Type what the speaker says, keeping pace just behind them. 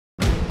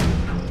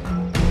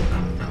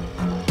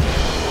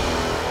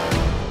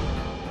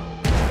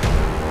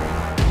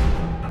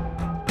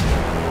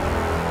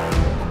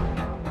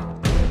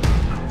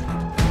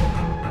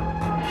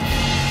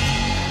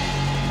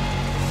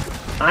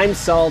I'm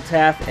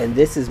Saltaf, and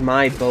this is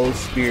my bow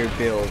spear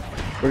build.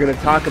 We're going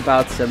to talk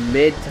about some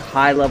mid to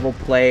high level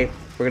play.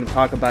 We're going to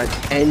talk about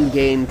end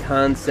game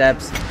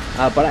concepts,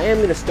 but I am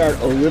going to start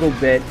a little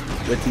bit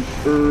with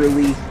the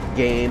early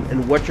game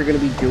and what you're going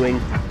to be doing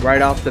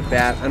right off the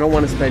bat. I don't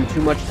want to spend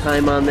too much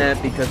time on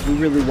that because we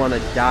really want to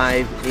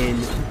dive in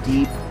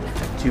deep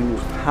to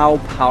how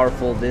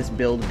powerful this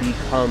build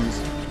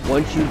becomes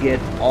once you get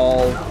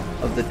all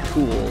of the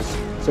tools.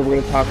 So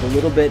we're going to talk a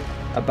little bit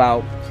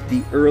about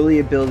the early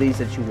abilities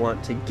that you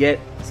want to get,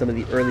 some of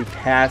the early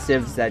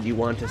passives that you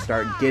want to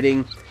start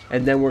getting,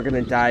 and then we're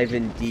going to dive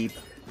in deep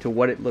to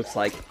what it looks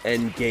like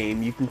end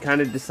game. You can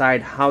kind of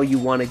decide how you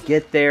want to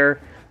get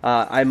there.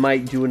 I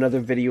might do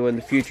another video in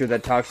the future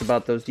that talks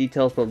about those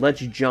details, but let's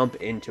jump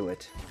into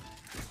it.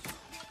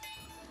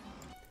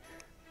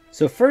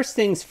 So first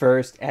things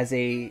first, as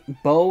a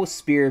bow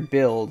spear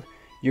build,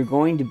 you're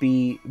going to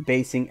be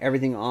basing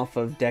everything off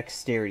of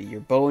dexterity. Your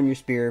bow and your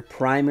spear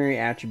primary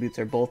attributes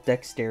are both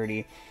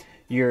dexterity.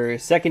 Your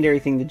secondary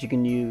thing that you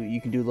can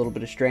do a little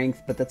bit of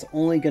strength, but that's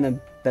only going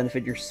to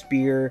benefit your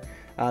spear.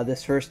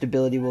 This first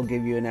ability will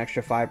give you an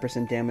extra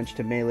 5% damage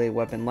to melee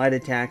weapon light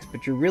attacks,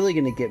 but you're really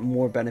going to get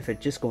more benefit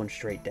just going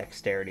straight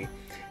dexterity.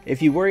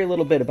 If you worry a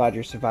little bit about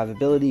your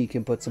survivability, you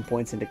can put some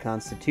points into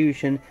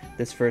constitution.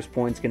 This first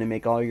point is going to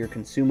make all your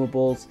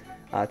consumables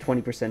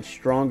 20%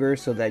 stronger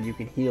so that you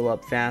can heal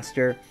up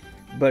faster.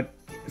 But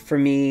for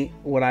me,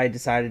 what I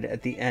decided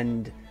at the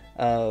end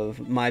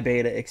of my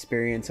beta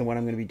experience and what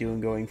I'm going to be doing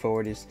going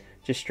forward is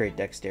just straight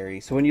dexterity.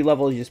 So when you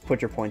level, you just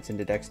put your points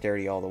into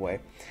dexterity all the way.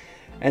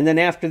 And then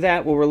after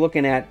that, what we're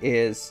looking at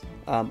is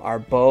our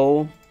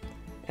bow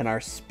and our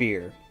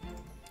spear.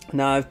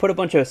 Now, I've put a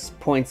bunch of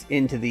points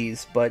into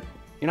these, but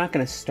you're not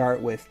going to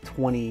start with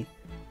 20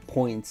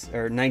 points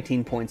or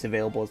 19 points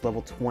available as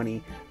level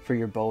 20 for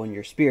your bow and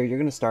your spear. You're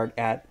going to start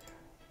at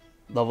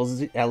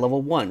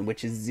level 1,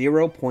 which is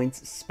 0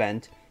 points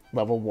spent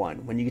level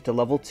 1. When you get to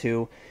level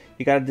 2,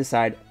 you got to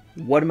decide,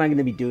 what am I going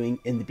to be doing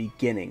in the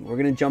beginning? We're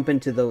going to jump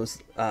into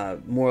those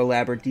more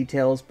elaborate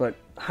details, but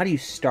how do you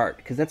start?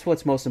 Because that's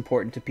what's most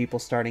important to people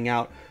starting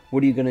out.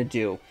 What are you going to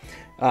do?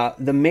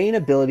 The main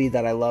ability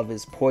that I love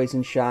is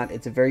Poison Shot.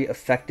 It's a very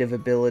effective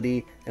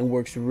ability and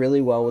works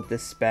really well with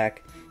this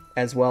spec,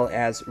 as well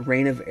as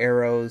Rain of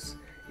Arrows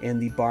and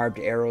the Barbed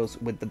Arrows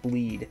with the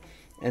bleed.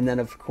 And then,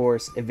 of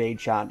course,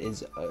 Evade Shot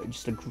is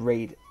just a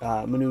great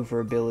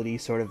maneuverability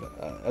sort of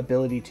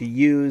ability to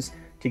use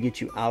to get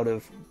you out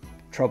of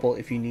trouble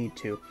if you need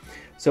to.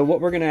 So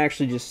what we're going to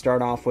actually just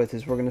start off with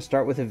is we're going to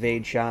start with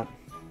Evade Shot,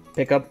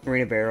 pick up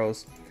Rain of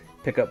Arrows,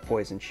 pick up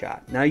Poison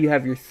Shot. Now you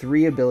have your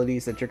 3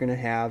 abilities that you're going to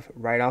have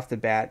right off the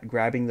bat,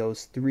 grabbing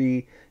those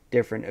 3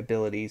 different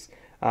abilities.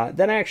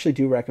 Then I actually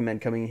do recommend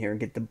coming in here and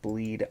get the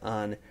bleed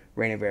on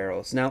Rain of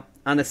Arrows. Now,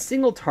 on a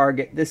single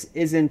target, this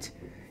isn't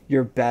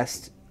your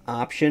best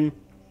option.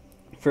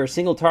 For a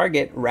single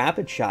target,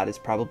 Rapid Shot is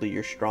probably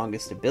your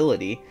strongest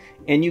ability,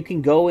 and you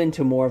can go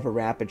into more of a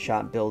Rapid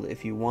Shot build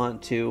if you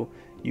want to.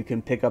 You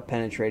can pick up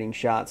Penetrating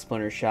Shot,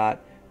 Splinter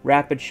Shot,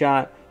 Rapid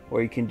Shot,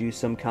 or you can do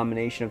some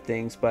combination of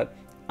things, but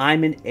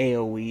I'm an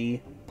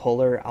AoE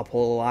puller. I'll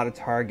pull a lot of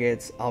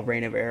targets, I'll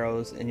Rain of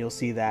Arrows, and you'll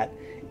see that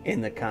in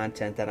the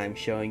content that I'm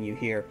showing you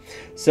here.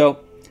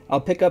 So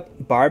I'll pick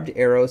up Barbed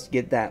Arrows to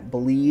get that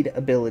bleed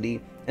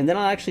ability, and then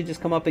I'll actually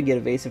just come up and get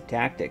Evasive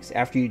Tactics.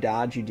 After you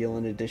dodge, you deal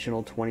an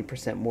additional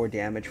 20% more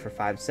damage for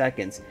 5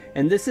 seconds.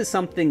 And this is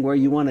something where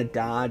you want to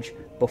dodge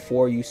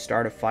before you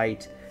start a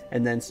fight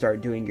and then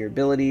start doing your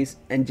abilities,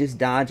 and just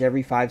dodge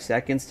every 5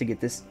 seconds to get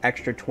this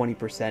extra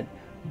 20%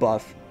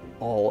 buff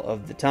all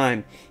of the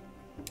time.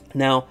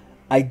 Now,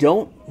 I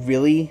don't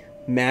really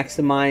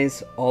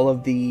maximize all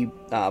of the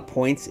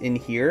points in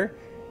here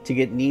to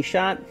get Knee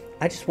Shot.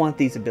 I just want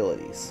these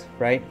abilities,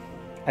 right?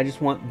 I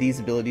just want these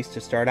abilities to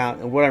start out,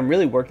 and what I'm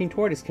really working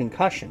toward is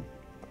Concussion.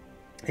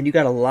 And you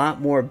got a lot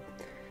more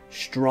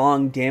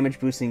strong damage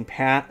boosting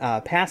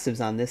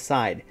passives on this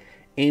side.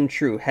 Aim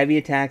True, heavy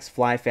attacks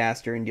fly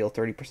faster and deal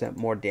 30%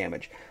 more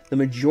damage. The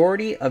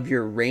majority of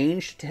your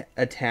ranged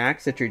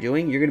attacks that you're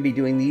doing, you're going to be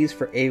doing these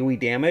for AoE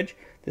damage.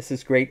 This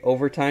is great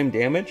overtime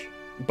damage,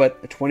 but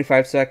a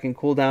 25-second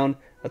cooldown,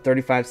 a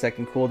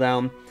 35-second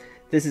cooldown.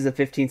 This is a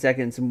 15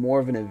 seconds, more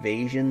of an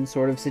evasion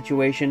sort of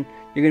situation.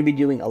 You're going to be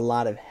doing a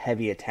lot of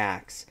heavy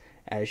attacks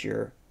as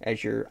your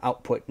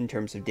output in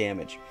terms of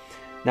damage.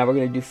 Now we're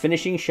going to do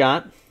Finishing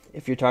Shot.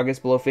 If your target's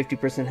below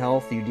 50%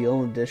 health, you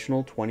deal an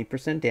additional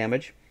 20%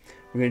 damage.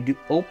 We're going to do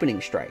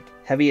Opening Strike.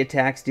 Heavy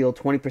attacks deal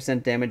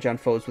 20% damage on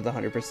foes with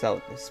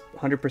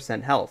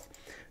 100% health.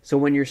 So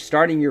when you're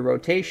starting your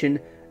rotation,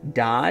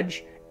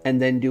 dodge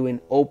and then do an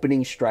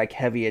Opening Strike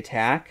heavy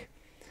attack,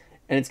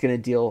 and it's going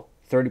to deal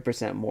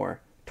 30%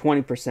 more.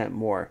 20%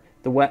 more.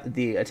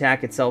 The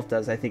attack itself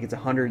does, I think it's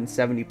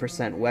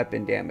 170%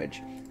 weapon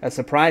damage. A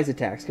surprise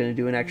attack is going to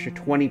do an extra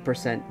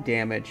 20%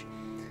 damage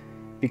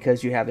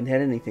because you haven't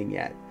hit anything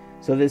yet.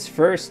 So this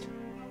first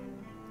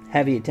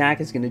heavy attack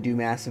is going to do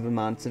massive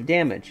amounts of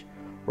damage.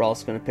 We're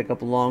also going to pick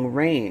up long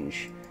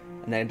range,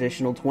 an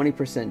additional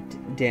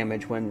 20%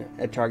 damage when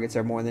targets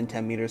are more than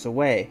 10 meters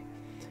away.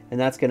 and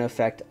that's going to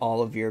affect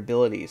all of your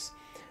abilities.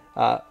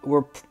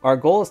 Our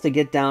goal is to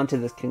get down to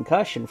this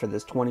concussion for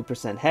this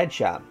 20%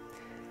 headshot.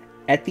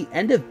 At the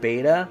end of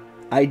beta,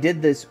 I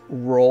did this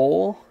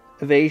roll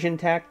evasion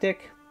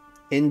tactic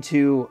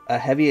into a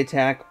heavy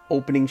attack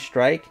opening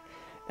strike,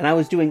 and I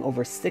was doing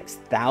over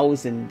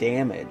 6,000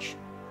 damage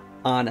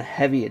on a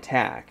heavy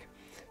attack.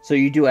 So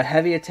you do a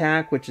heavy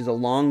attack, which is a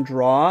long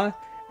draw,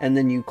 and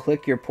then you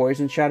click your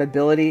poison shot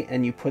ability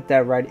and you put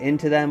that right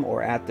into them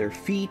or at their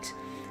feet,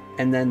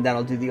 and then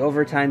that'll do the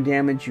overtime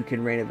damage. You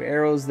can rain of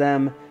arrows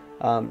them,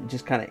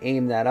 just kind of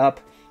aim that up.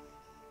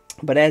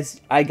 But as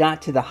I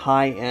got to the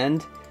high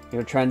end,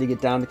 trying to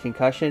get down to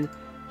concussion,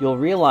 you'll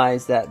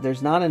realize that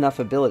there's not enough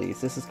abilities.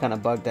 This is kind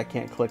of bugged, I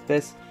can't click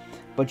this,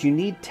 but you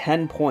need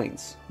 10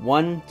 points.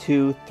 1,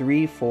 2,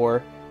 3,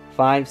 4,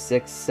 5,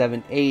 6,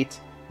 7, 8,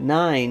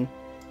 9.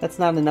 That's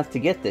not enough to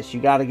get this. You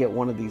got to get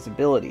one of these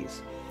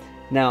abilities.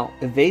 Now,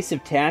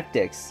 evasive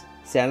tactics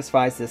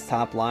satisfies this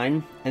top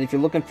line, and if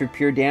you're looking for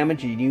pure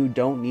damage and you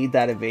don't need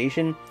that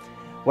evasion,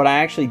 what I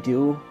actually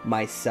do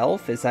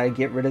myself is I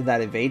get rid of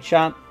that evade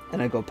shot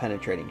and I go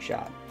penetrating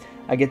shot.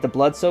 I get the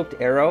blood-soaked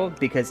arrow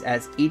because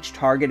as each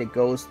target it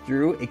goes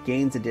through, it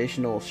gains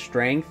additional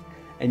strength,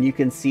 and you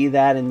can see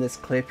that in this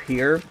clip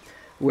here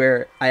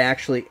where I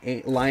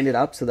actually lined it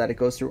up so that it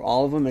goes through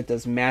all of them. It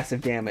does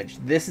massive damage.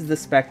 This is the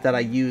spec that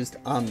I used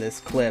on this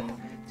clip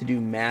to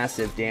do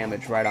massive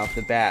damage right off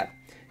the bat.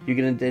 You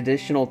get an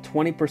additional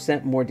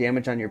 20% more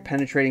damage on your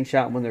penetrating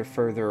shot when they're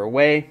further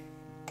away,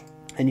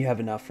 and you have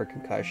enough for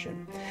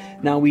concussion.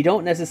 Now, we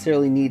don't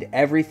necessarily need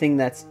everything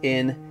that's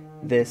in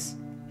this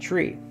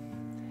tree.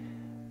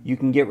 You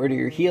can get rid of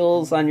your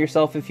heals on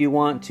yourself if you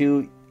want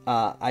to.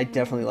 I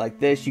definitely like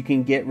this. You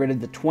can get rid of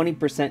the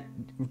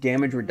 20%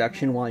 damage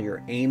reduction while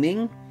you're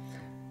aiming.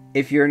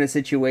 If you're in a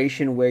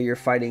situation where you're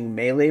fighting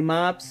melee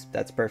mobs,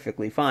 that's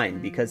perfectly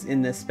fine, because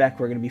in this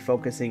spec we're going to be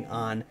focusing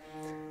on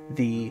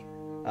the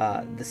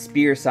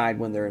spear side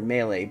when they're in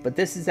melee. But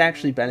this is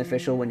actually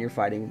beneficial when you're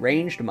fighting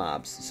ranged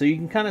mobs. So you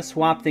can kind of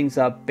swap things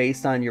up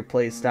based on your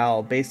play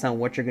style, based on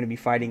what you're going to be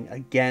fighting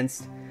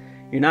against.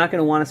 You're not going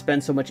to want to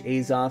spend so much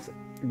Azoth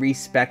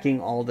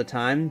respecking all the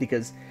time,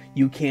 because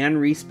you can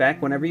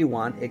respec whenever you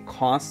want. It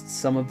costs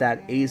some of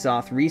that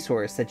Azoth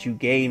resource that you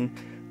gain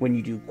when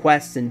you do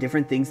quests and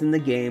different things in the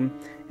game,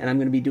 and I'm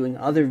going to be doing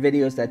other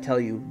videos that tell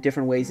you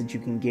different ways that you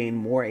can gain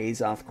more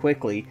Azoth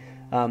quickly.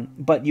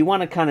 But you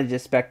want to kind of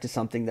just spec to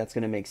something that's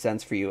going to make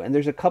sense for you. And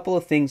there's a couple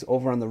of things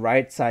over on the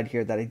right side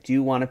here that I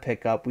do want to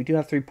pick up. We do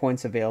have 3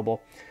 points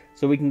available.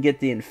 So we can get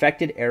the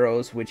infected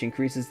arrows, which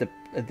increases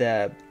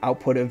the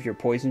output of your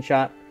poison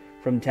shot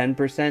from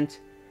 10%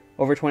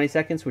 over 20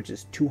 seconds, which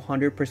is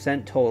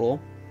 200% total,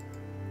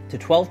 to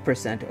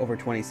 12% over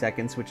 20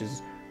 seconds, which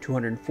is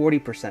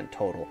 240%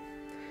 total.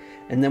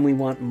 And then we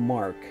want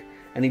mark.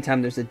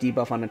 Anytime there's a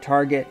debuff on a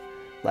target,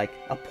 like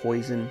a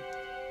poison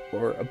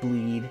or a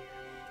bleed,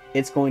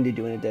 it's going to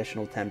do an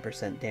additional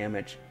 10%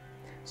 damage.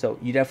 So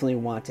you definitely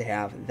want to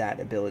have that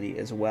ability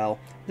as well.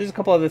 There's a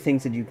couple other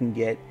things that you can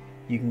get.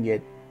 You can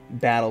get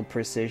battle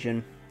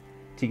precision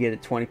to get a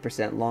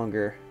 20%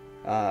 longer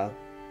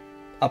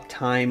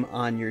uptime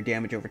on your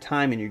damage over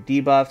time and your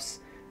debuffs,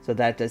 so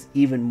that does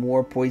even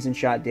more poison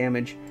shot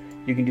damage.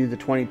 You can do the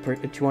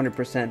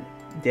 200%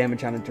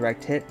 damage on a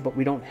direct hit, but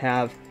we don't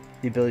have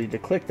the ability to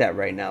click that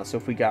right now. So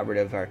if we got rid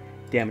of our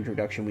damage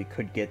reduction, we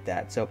could get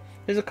that. So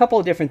there's a couple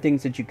of different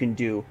things that you can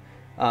do,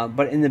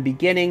 but in the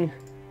beginning,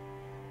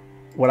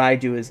 what I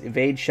do is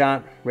evade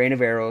shot, rain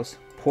of arrows,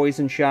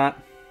 poison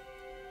shot,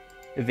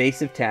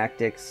 evasive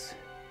tactics,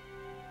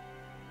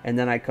 and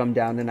then I come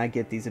down and I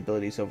get these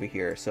abilities over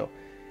here. So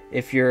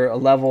if you're a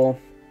level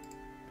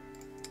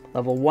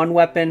 1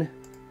 weapon,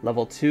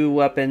 level 2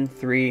 weapon,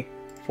 3,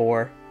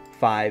 4,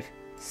 5,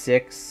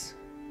 6,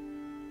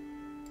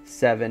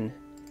 7,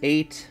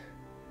 8,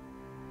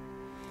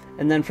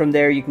 and then from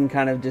there you can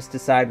kind of just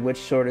decide which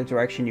sort of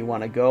direction you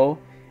want to go.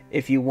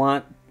 If you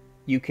want,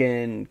 you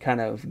can kind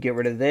of get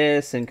rid of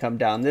this and come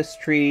down this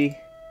tree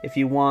if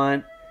you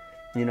want,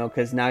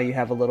 because now you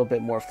have a little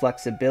bit more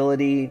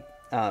flexibility.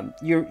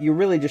 You're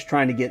really just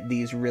trying to get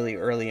these really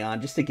early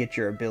on, just to get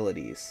your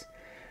abilities.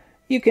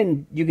 You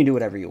can do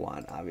whatever you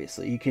want,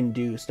 obviously. You can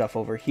do stuff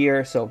over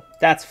here, so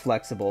that's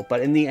flexible.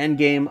 But in the end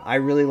game, I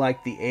really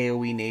like the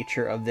AoE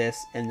nature of this,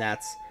 and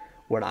that's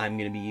what I'm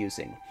going to be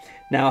using.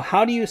 Now,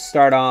 how do you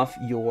start off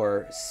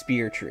your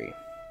spear tree?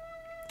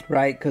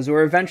 Right? Because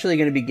we're eventually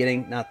going to be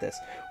getting,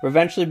 we're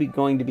eventually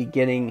going to be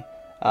getting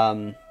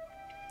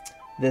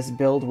this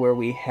build where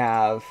we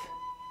have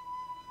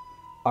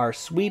our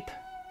sweep,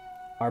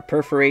 our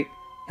perforate,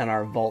 and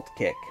our vault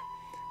kick.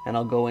 And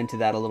I'll go into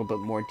that a little bit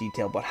more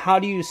detail. But how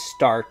do you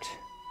start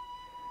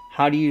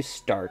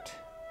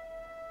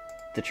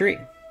the tree?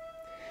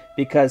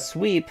 Because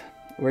sweep,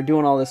 we're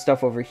doing all this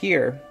stuff over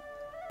here,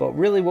 but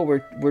really what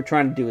we're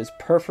trying to do is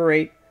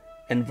perforate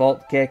and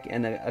vault kick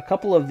and a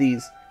couple of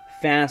these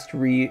fast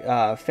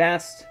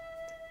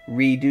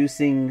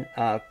reducing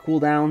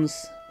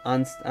cooldowns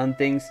on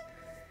things.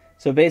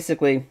 So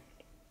basically,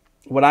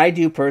 what I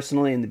do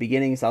personally in the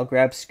beginning is I'll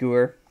grab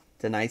Skewer,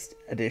 It's a nice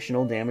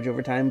additional damage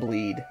over time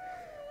bleed.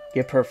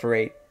 Get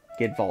Perforate,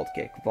 get Vault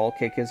Kick. Vault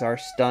Kick is our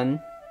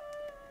stun.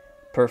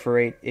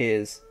 Perforate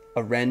is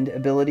a rend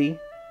ability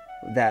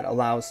that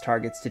allows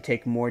targets to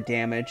take more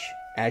damage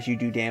as you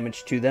do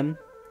damage to them.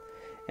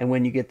 And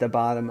when you get the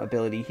bottom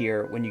ability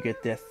here, when you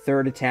get the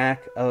third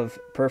attack of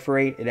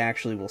Perforate, it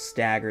actually will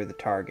stagger the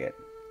target.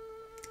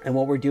 And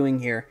what we're doing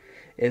here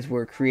is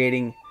we're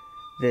creating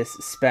this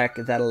spec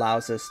that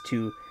allows us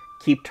to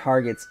keep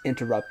targets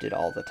interrupted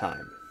all the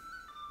time.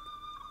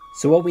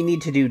 So what we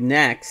need to do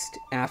next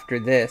after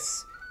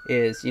this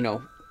is,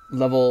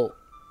 level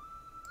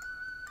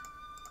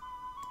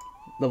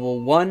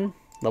 1,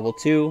 level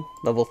 2,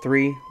 level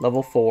 3,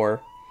 level 4.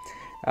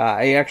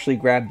 I actually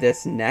grabbed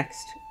this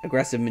next,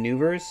 aggressive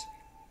maneuvers.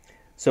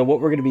 So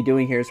what we're going to be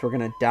doing here is we're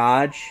going to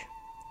dodge,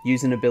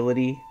 use an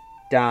ability,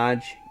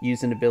 dodge,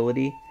 use an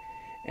ability.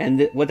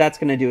 And what that's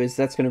going to do is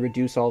that's going to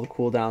reduce all the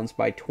cooldowns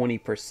by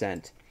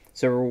 20%.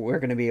 So we're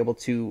going to be able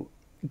to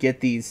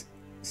get these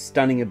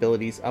stunning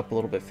abilities up a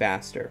little bit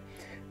faster.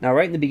 Now,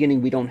 right in the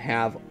beginning, we don't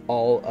have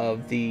all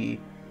of the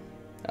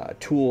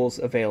tools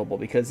available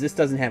because this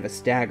doesn't have a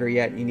stagger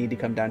yet. You need to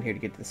come down here to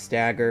get the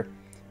stagger.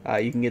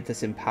 You can get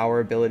this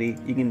Empower ability.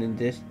 You can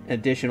an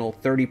additional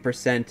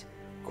 30%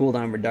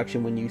 cooldown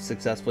reduction when you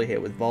successfully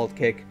hit with Vault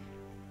Kick.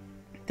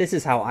 This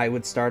is how I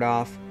would start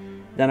off.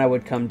 Then I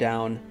would come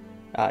down,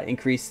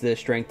 increase the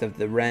strength of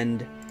the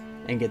Rend,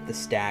 and get the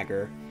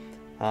stagger.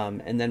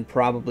 And then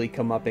probably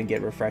come up and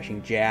get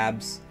Refreshing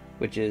Jabs,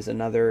 which is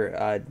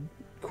another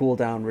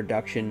cooldown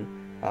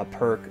reduction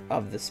perk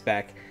of the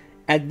spec.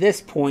 At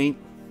this point,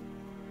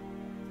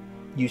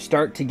 you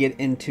start to get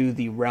into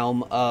the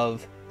realm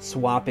of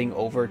swapping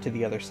over to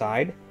the other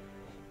side,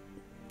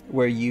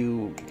 where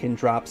you can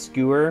drop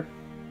Skewer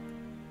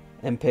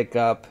and pick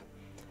up...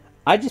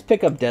 I just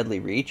pick up Deadly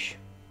Reach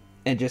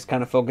and just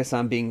kind of focus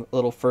on being a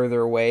little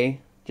further away,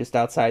 just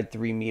outside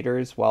 3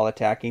 meters, while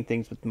attacking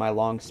things with my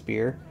long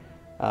spear.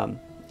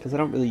 Because I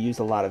don't really use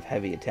a lot of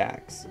heavy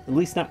attacks, at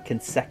least not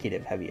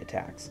consecutive heavy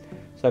attacks.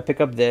 So I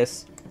pick up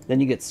this, then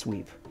you get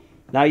Sweep.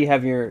 Now you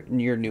have your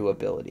new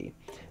ability.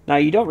 Now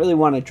you don't really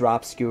want to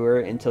drop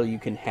Skewer until you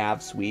can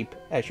have Sweep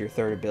as your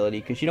third ability,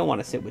 because you don't want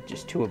to sit with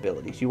just 2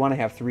 abilities. You want to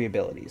have 3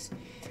 abilities.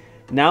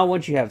 Now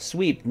once you have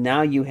Sweep,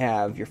 now you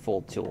have your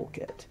full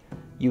toolkit.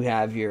 You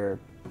have your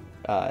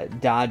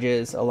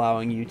dodges,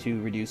 allowing you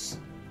to reduce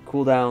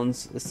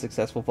cooldowns. The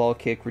successful Vault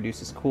Kick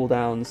reduces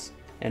cooldowns,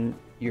 and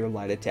your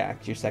light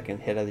attacks, your second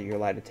hit of your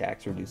light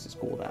attacks reduces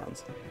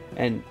cooldowns.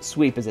 And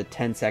Sweep is a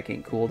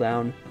 10-second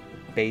cooldown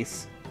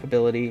base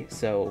ability,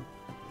 so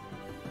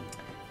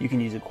you can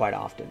use it quite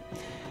often.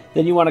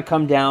 Then you want to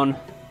come down.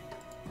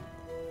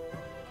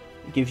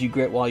 It gives you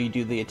grit while you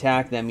do the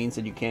attack. That means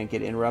that you can't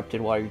get interrupted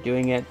while you're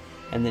doing it.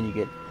 And then you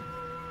get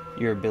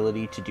your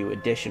ability to do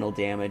additional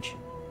damage,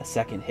 a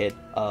second hit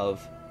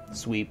of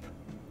Sweep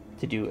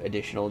to do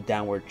additional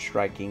downward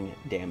striking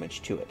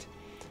damage to it.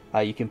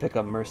 You can pick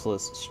up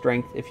Merciless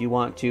Strength if you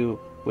want to,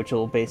 which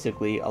will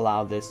basically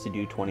allow this to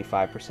do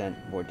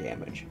 25% more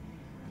damage.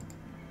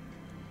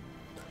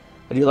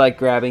 I do like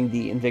grabbing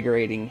the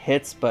Invigorating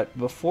Hits, but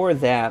before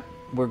that,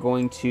 we're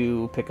going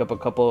to pick up a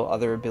couple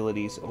other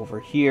abilities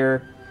over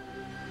here.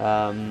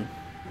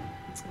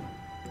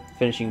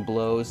 Finishing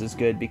Blows is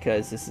good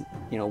because this is,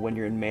 when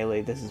you're in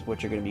melee, this is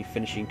what you're going to be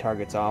finishing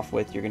targets off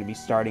with. You're going to be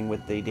starting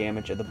with the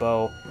damage of the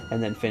bow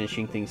and then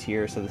finishing things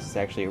here, so this is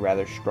actually a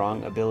rather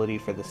strong ability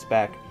for the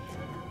spec.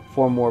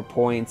 4 more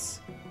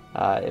points.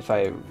 If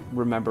I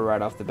remember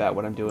right off the bat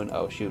what I'm doing.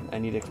 Oh shoot, I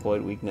need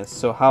Exploit Weakness.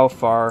 So how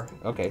far?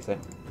 Okay, so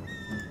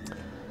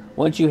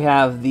once you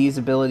have these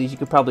abilities, you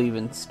could probably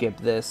even skip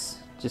this.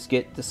 Just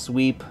get the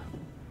Sweep.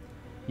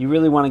 You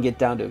really want to get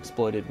down to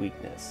Exploited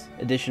Weakness.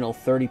 Additional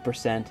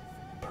 30%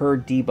 per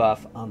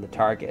debuff on the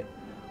target.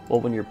 Well,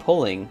 when you're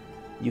pulling,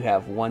 you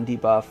have 1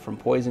 debuff from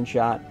Poison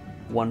Shot,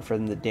 1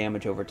 from the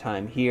damage over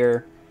time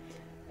here,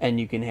 and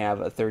you can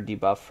have a 3rd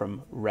debuff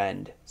from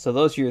Rend. So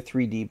those are your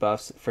 3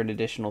 debuffs for an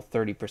additional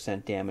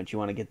 30% damage. You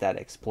want to get that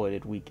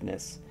Exploited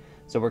Weakness.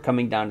 So we're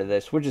coming down to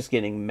this. We're just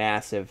getting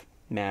massive,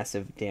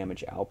 massive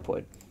damage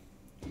output.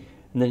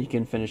 And then you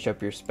can finish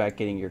up your spec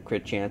getting your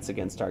crit chance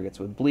against targets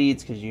with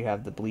bleeds, because you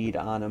have the bleed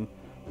on them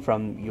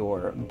from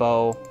your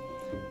bow.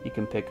 You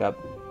can pick up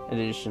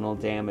additional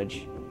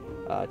damage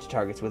to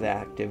targets with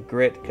active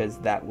grit, because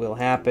that will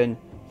happen.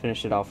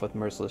 Finish it off with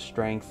Merciless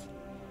Strength.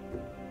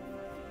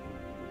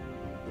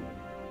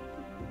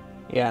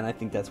 Yeah, and I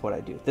think that's what I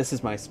do. This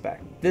is my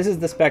spec. This is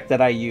the spec that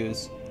I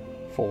use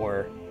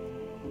for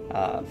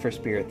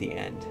Spear at the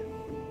end.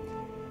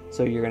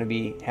 So you're going to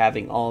be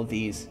having all of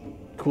these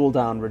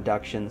cooldown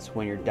reductions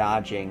when you're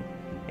dodging,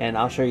 and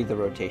I'll show you the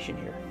rotation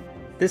here.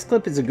 This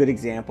clip is a good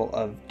example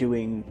of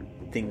doing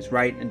things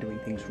right and doing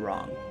things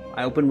wrong.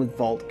 I open with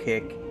Vault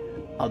Kick.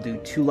 I'll do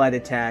 2 light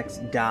attacks,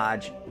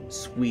 dodge,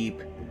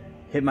 sweep,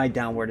 hit my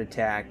downward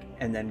attack,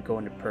 and then go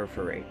into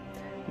Perforate.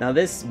 Now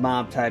this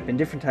mob type and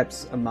different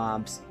types of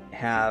mobs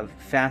have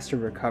faster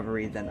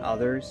recovery than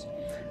others,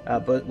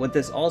 but what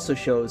this also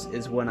shows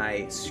is when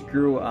I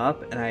screw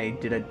up and I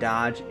did a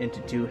dodge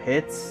into 2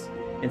 hits,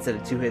 instead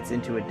of 2 hits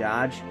into a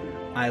dodge,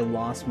 I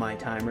lost my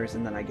timers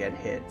and then I get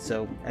hit.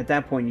 So at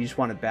that point, you just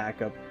want to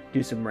back up,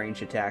 do some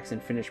range attacks,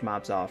 and finish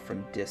mobs off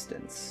from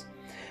distance.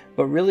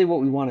 But really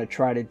what we want to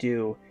try to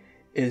do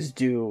is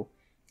do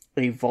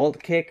a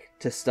vault kick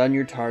to stun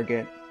your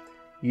target.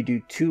 You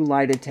do 2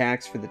 light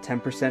attacks for the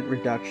 10%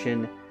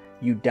 reduction.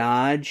 You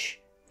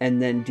dodge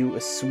and then do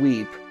a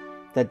sweep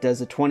that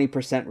does a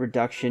 20%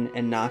 reduction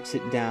and knocks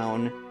it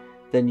down.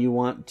 Then you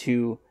want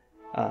to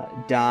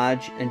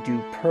dodge and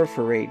do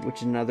perforate, which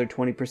is another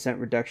 20%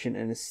 reduction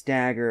and a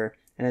stagger.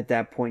 And at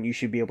that point, you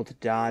should be able to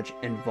dodge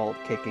and vault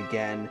kick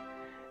again,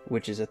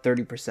 which is a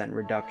 30%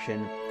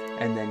 reduction.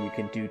 And then you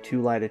can do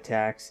 2 light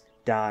attacks,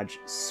 dodge,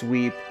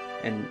 sweep,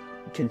 and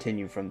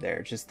continue from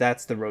there. Just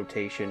that's the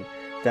rotation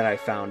that I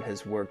found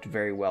has worked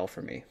very well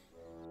for me.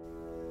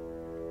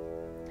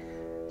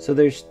 So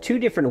there's 2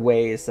 different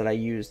ways that I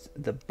used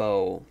the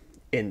bow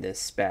in this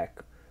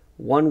spec.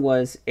 One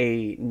was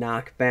a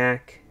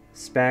knockback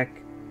spec,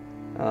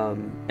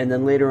 and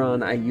then later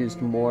on I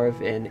used more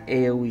of an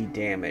AoE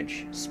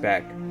damage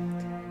spec,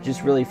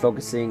 just really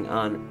focusing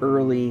on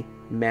early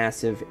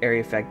massive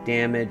area effect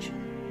damage,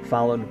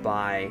 followed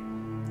by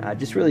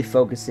just really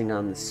focusing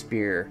on the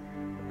spear.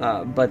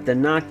 But the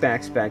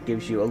knockback spec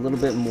gives you a little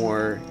bit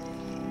more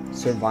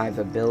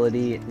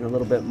survivability and a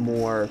little bit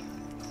more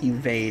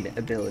evade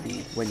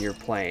ability when you're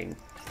playing.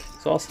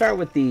 So I'll start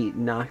with the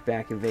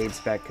knockback evade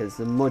spec, because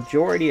the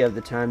majority of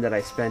the time that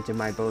I spent in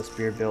my bow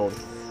spear build,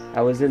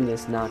 I was in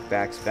this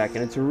knockback spec,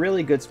 and it's a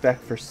really good spec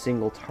for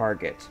single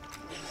target.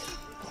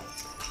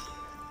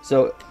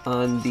 So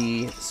on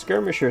the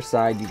skirmisher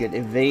side, you get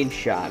evade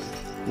shot,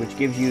 which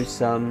gives you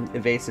some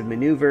evasive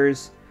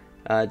maneuvers,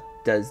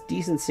 does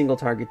decent single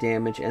target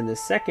damage, and the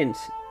second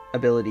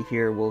ability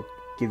here will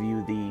give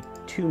you the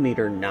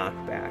 2-meter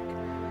knockback,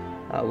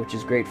 which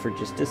is great for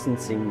just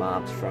distancing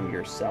mobs from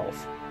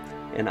yourself.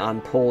 And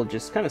on pull,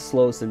 just kind of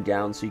slows them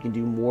down so you can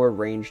do more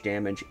range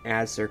damage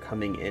as they're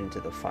coming into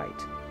the fight.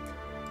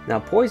 Now,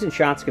 poison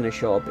shot's going to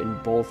show up in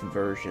both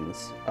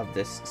versions of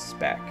this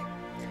spec.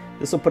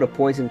 This will put a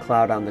poison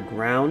cloud on the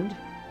ground.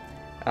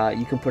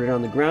 You can put it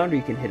on the ground, or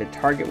you can hit a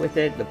target with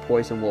it. The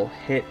poison will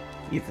hit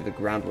either the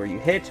ground where you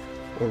hit,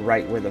 or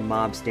right where the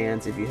mob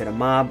stands. If you hit a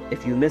mob,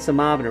 if you miss a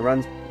mob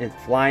and it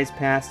flies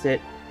past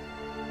it,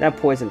 that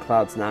poison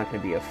cloud's not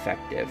going to be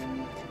effective.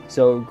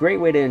 So a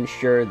great way to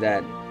ensure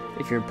that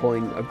if you're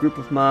pulling a group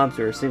of mobs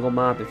or a single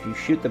mob, if you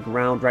shoot the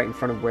ground right in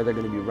front of where they're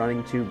going to be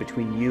running to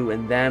between you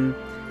and them,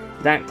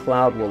 that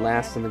cloud will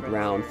last on the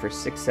ground for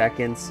 6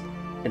 seconds,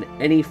 and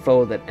any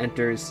foe that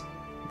enters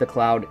the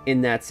cloud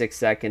in that 6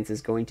 seconds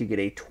is going to get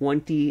a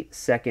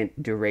 20-second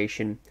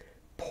duration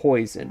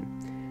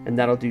poison, and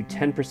that'll do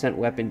 10%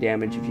 weapon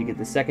damage. If you get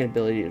the second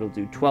ability, it'll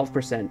do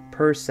 12%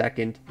 per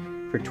second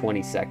for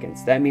 20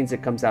 seconds. That means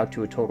it comes out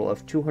to a total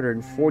of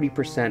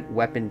 240%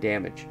 weapon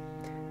damage.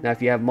 Now,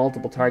 if you have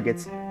multiple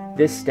targets,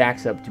 this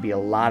stacks up to be a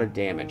lot of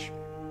damage.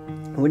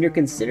 When you're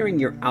considering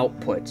your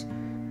output,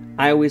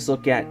 I always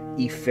look at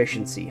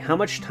efficiency. How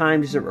much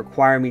time does it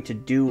require me to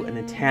do an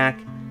attack?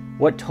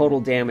 What total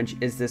damage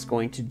is this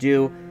going to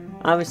do?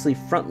 Obviously,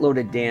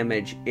 front-loaded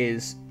damage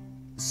is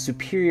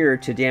superior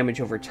to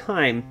damage over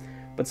time,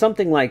 but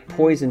something like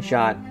Poison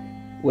Shot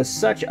was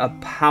such a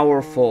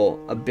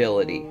powerful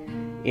ability,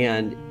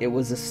 and it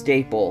was a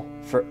staple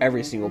for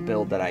every single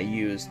build that I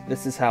used.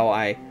 This is how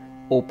I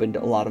opened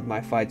a lot of my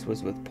fights,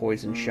 was with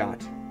Poison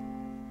Shot.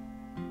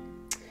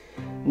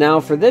 Now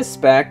for this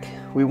spec,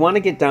 we want to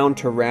get down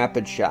to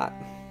Rapid Shot,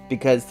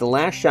 because the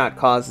last shot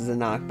causes a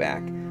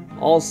knockback.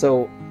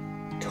 Also,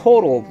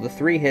 total, the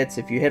 3 hits,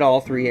 if you hit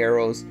all 3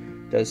 arrows,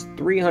 does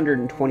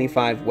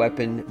 325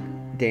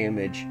 weapon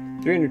damage,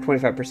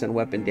 325%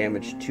 weapon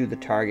damage to the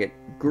target.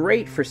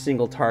 Great for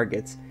single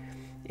targets,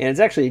 and it's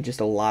actually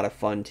just a lot of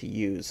fun to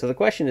use. So the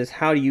question is,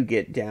 how do you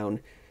get down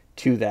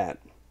to that?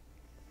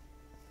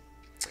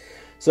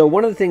 So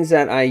one of the things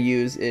that I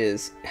use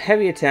is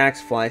heavy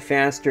attacks fly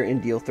faster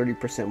and deal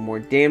 30% more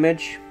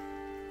damage,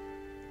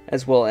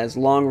 as well as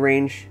long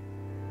range,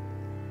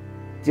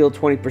 deal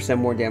 20%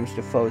 more damage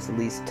to foes at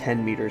least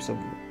 10 meters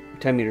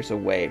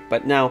away.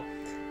 But now,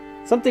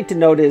 something to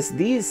note is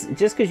these,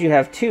 just because you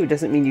have 2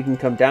 doesn't mean you can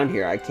come down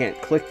here. I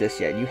can't click this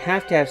yet. You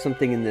have to have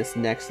something in this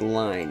next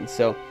line.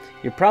 So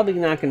you're probably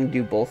not going to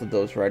do both of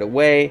those right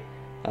away.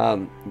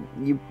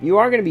 You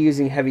are going to be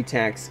using heavy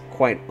attacks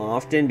quite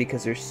often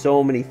because there's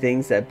so many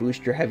things that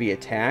boost your heavy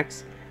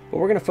attacks. But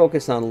we're going to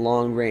focus on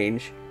long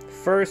range.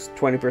 First,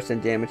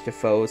 20% damage to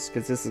foes,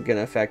 because this is going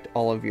to affect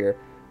all of your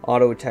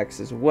auto attacks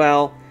as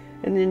well.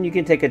 And then you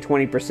can take a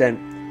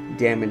 20%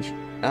 damage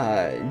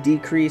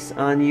decrease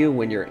on you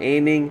when you're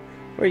aiming,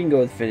 or you can go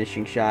with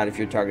finishing shot if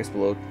your target's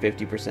below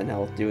 50%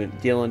 health,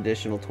 deal an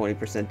additional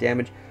 20%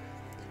 damage.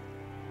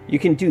 You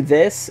can do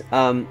this.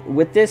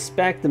 With this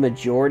spec, the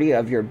majority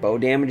of your bow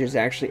damage is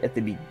actually at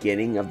the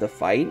beginning of the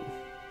fight,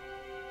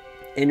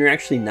 and you're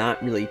actually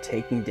not really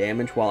taking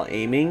damage while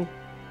aiming.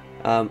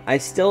 I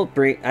still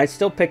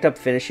picked up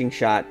finishing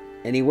shot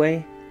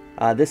anyway.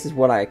 This is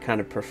what I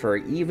kind of prefer,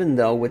 even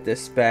though with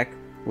this spec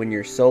when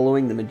you're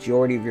soloing, the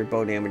majority of your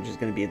bow damage is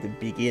going to be at the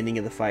beginning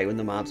of the fight when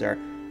the mobs are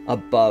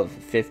above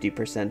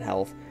 50%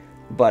 health.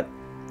 But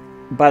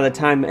by the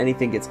time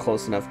anything gets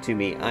close enough to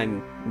me,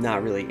 I'm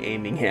not really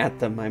aiming at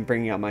them. I'm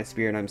bringing out my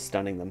spear and I'm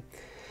stunning them.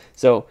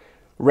 So,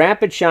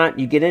 rapid shot,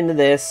 you get into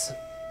this.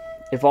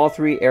 If all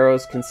 3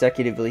 arrows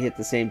consecutively hit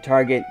the same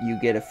target, you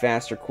get a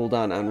faster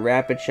cooldown on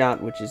rapid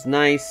shot, which is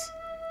nice.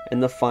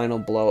 And the final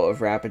blow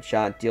of rapid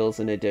shot deals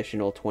an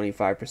additional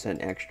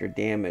 25% extra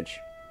damage.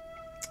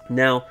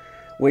 Now,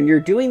 when you're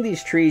doing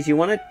these trees, you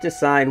want to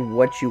decide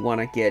what you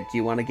want to get. Do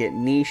you want to get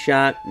knee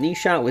shot? Knee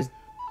shot was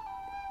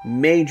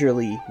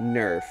majorly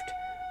nerfed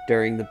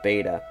during the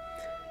beta.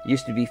 It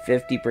used to be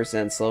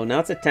 50% slow. Now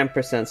it's a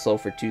 10% slow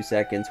for 2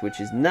 seconds, which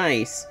is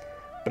nice.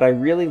 But I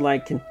really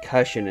like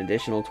concussion,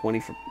 additional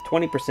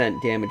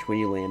 20% damage when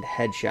you land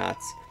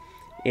headshots.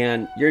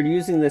 And you're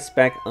using this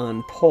spec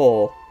on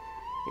pull.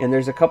 And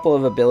there's a couple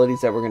of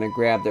abilities that we're going to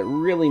grab that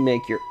really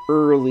make your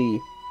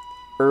early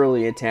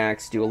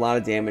attacks do a lot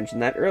of damage.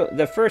 And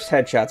the first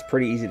headshot's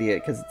pretty easy to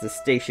get because it's a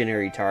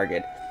stationary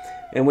target.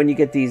 And when you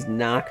get these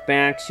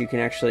knockbacks, you can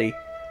actually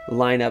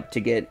line up to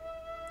get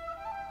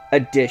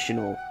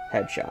additional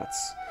headshots.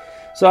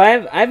 So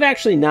I've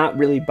actually not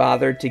really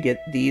bothered to get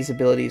these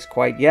abilities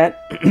quite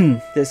yet.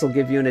 This will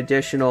give you an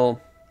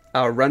additional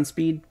run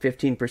speed,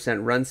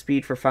 15% run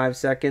speed for 5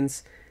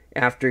 seconds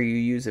after you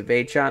use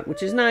evade shot,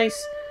 which is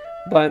nice.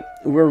 But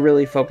we're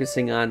really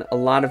focusing on a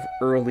lot of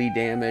early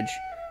damage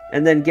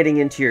and then getting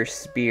into your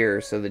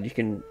spear so that you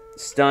can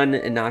stun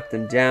and knock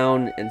them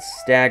down and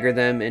stagger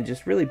them and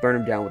just really burn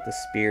them down with the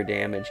spear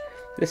damage.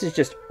 This is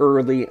just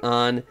early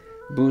on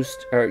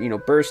boost or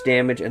burst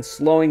damage and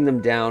slowing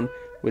them down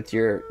with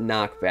your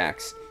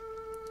knockbacks.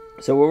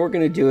 So what we're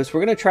going to do is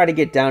we're going to try to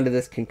get down to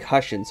this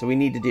concussion. So we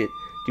need to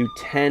do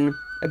 10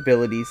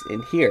 abilities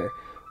in here.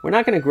 We're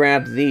not going to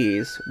grab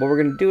these. What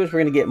we're going to do is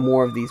we're going to get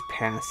more of these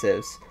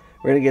passives.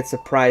 We're going to get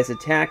surprise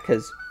attack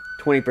because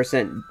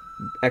 20%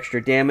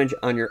 extra damage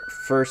on your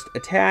first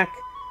attack.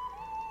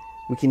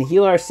 We can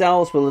heal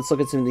ourselves, but let's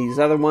look at some of these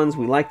other ones.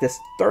 We like this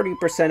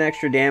 30%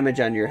 extra damage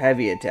on your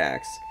heavy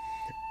attacks.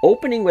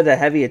 Opening with a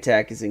heavy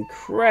attack is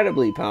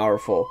incredibly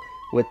powerful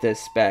with this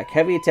spec.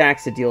 Heavy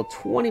attacks to deal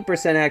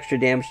 20% extra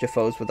damage to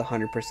foes with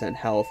 100%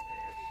 health.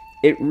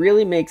 It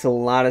really makes a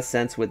lot of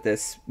sense with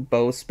this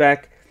bow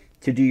spec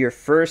to do your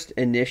first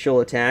initial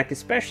attack,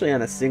 especially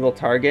on a single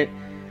target.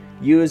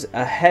 Use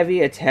a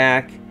heavy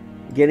attack,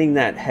 getting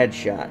that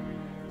headshot.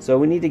 So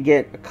we need to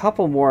get a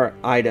couple more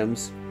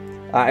items.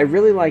 I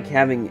really like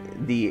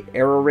having the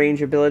arrow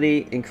range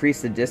ability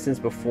increase the distance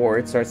before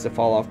it starts to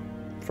fall off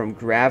from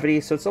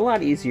gravity, so it's a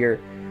lot easier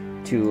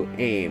to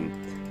aim.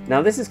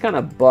 Now this is kind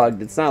of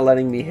bugged. It's not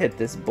letting me hit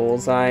this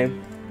bullseye.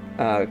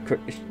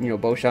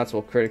 Bow shots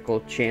will critical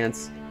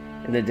chance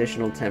an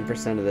additional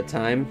 10% of the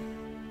time.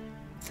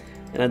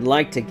 And I'd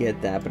like to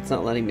get that, but it's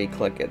not letting me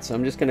click it. So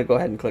I'm just going to go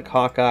ahead and click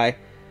Hawkeye.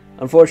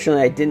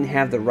 Unfortunately, I didn't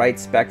have the right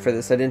spec for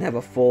this. I didn't have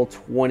a full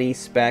 20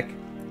 spec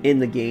in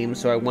the game,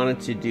 so I wanted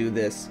to do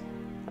this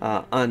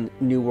on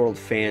New World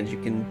Fans.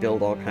 You can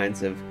build all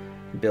kinds of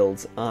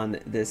builds on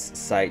this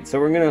site. So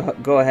we're going to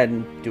go ahead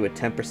and do a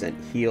 10%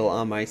 heal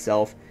on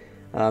myself,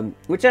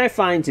 which I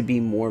find to be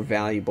more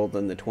valuable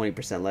than the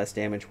 20% less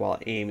damage while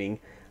aiming.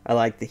 I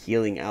like the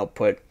healing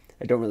output.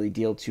 I don't really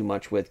deal too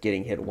much with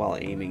getting hit while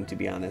aiming, to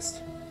be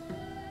honest.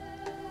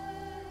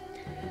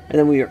 And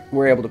then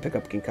we're able to pick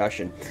up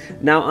concussion.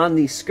 Now on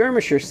the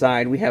skirmisher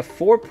side, we have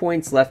 4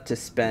 points left to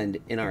spend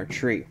in our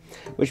tree,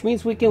 which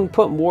means we can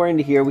put more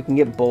into here. We can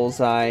get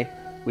bullseye,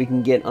 we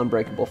can get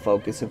unbreakable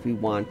focus if we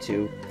want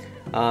to.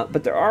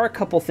 But there are a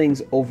couple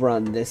things over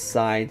on this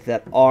side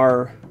that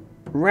are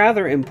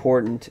rather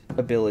important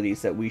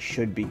abilities that we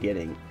should be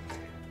getting.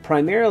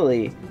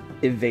 Primarily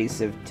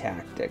evasive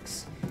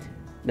tactics.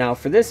 Now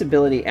for this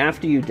ability,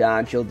 after you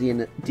dodge, you'll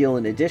deal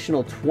an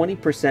additional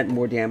 20%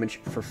 more damage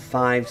for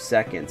 5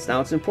 seconds.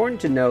 Now it's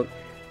important to note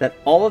that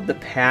all of the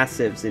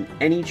passives in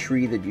any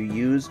tree that you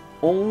use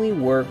only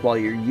work while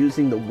you're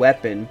using the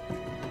weapon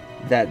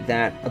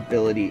that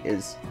ability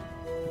is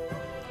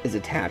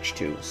attached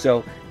to.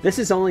 So this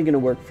is only going to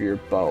work for your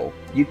bow.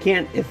 You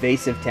can't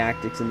evasive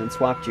tactics and then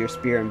swap to your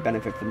spear and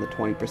benefit from the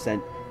 20%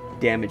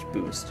 damage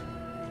boost.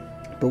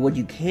 But what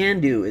you can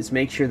do is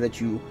make sure that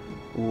you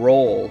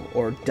roll,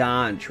 or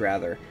dodge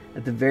rather,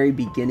 at the very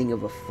beginning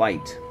of a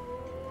fight,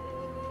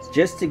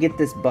 just to get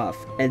this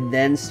buff, and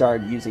then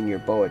start using your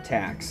bow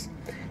attacks.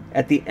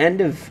 At the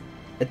end of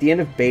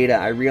beta,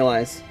 I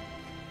realized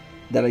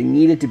that I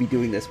needed to be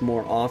doing this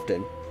more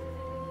often,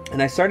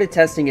 and I started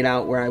testing it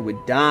out where I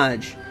would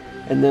dodge,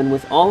 and then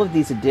with all of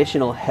these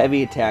additional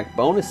heavy attack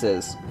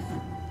bonuses,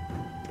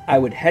 I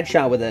would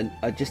headshot with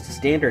just a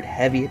standard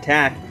heavy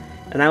attack,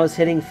 and I was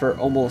hitting for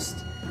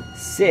almost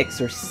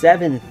 6,000 or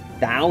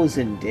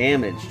 7,000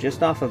 damage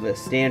just off of a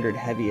standard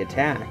heavy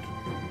attack.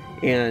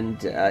 And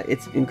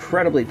it's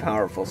incredibly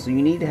powerful. So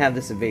you need to have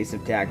this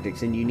evasive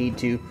tactics, and you need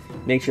to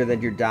make sure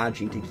that you're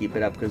dodging to keep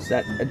it up, because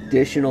that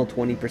additional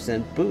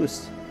 20%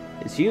 boost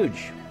is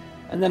huge.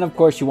 And then of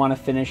course you want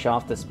to finish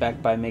off the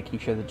spec by making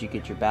sure that you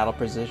get your battle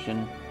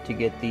position to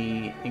get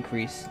the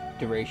increased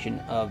duration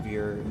of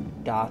your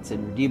dots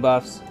and your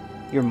debuffs,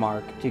 your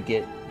mark to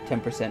get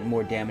 10%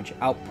 more damage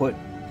output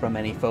from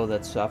any foe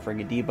that's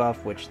suffering a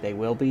debuff, which they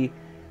will be,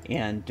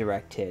 and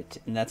direct hit.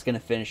 And that's going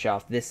to finish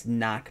off this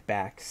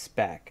knockback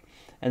spec.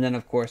 And then,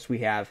 of course, we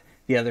have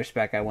the other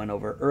spec I went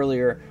over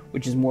earlier,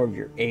 which is more of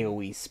your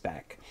AoE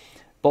spec.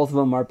 Both of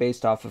them are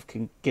based off of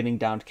getting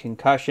down to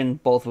concussion.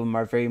 Both of them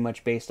are very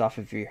much based off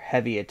of your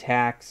heavy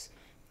attacks.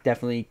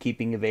 Definitely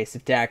keeping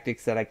evasive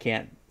tactics that I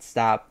can't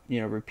stop,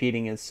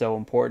 repeating is so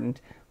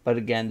important. But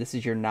again, this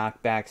is your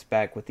knockback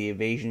spec with the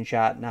evasion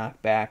shot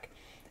knockback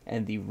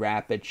and the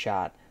rapid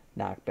shot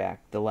knockback.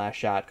 The last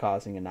shot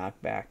causing a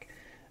knockback.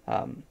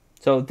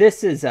 So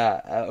this is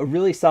a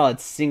really solid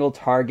single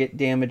target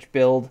damage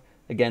build.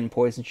 Again,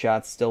 poison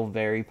shot's still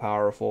very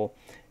powerful.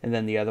 And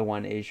then the other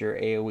one is your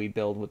AoE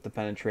build with the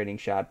penetrating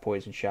shot,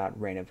 poison shot,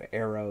 rain of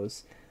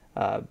arrows,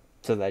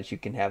 so that you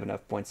can have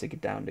enough points to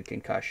get down to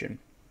concussion.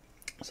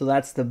 So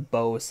that's the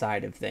bow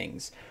side of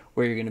things,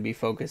 where you're going to be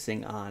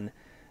focusing on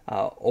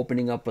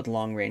opening up with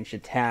long-range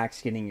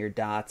attacks, getting your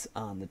dots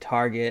on the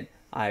target.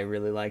 I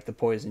really like the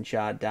poison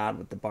shot dot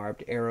with the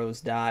barbed arrows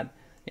dot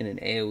in an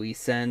AoE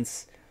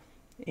sense.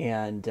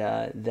 And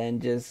then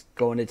just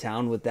going to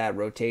town with that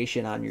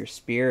rotation on your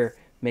spear,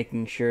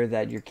 making sure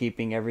that you're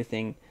keeping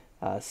everything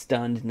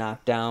stunned,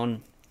 knocked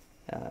down,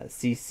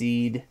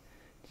 CC'd,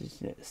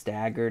 just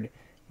staggered,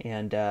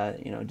 and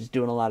just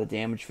doing a lot of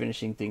damage,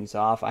 finishing things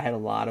off. I had a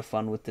lot of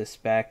fun with this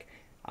spec.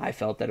 I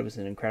felt that it was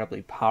an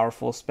incredibly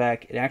powerful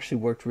spec. It actually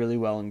worked really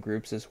well in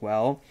groups as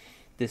well.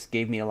 This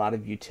gave me a lot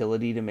of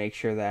utility to make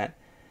sure that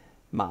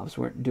mobs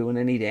weren't doing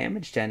any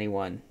damage to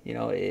anyone.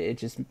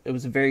 It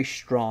was a very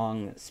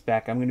strong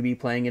spec. I'm going to be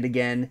playing it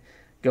again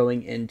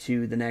going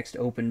into the next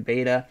open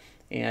beta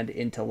and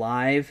into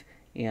live,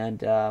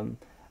 and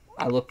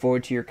I look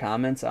forward to your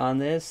comments on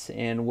this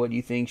and what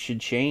you think should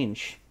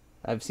change.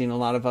 I've seen a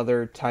lot of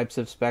other types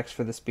of specs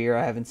for the spear.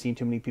 I haven't seen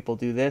too many people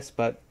do this,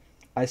 but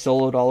I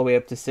soloed all the way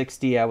up to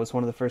 60. I was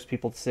one of the first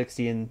people to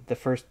 60 in the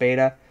first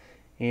beta,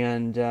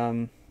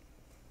 and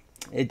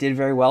it did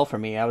very well for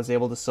me. I was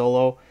able to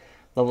solo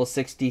level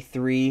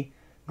 63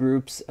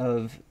 groups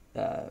of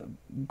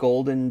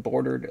golden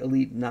bordered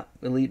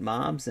elite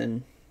mobs,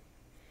 and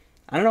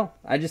I don't know,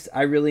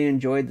 I really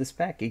enjoyed the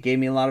spec. It gave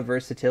me a lot of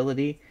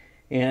versatility,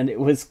 and it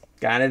was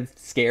kind of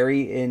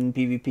scary in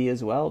PvP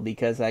as well,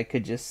 because I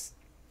could just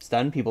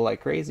stun people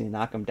like crazy,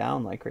 knock them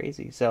down like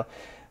crazy. So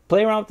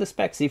play around with the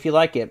spec, see if you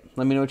like it.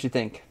 Let me know what you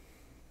think.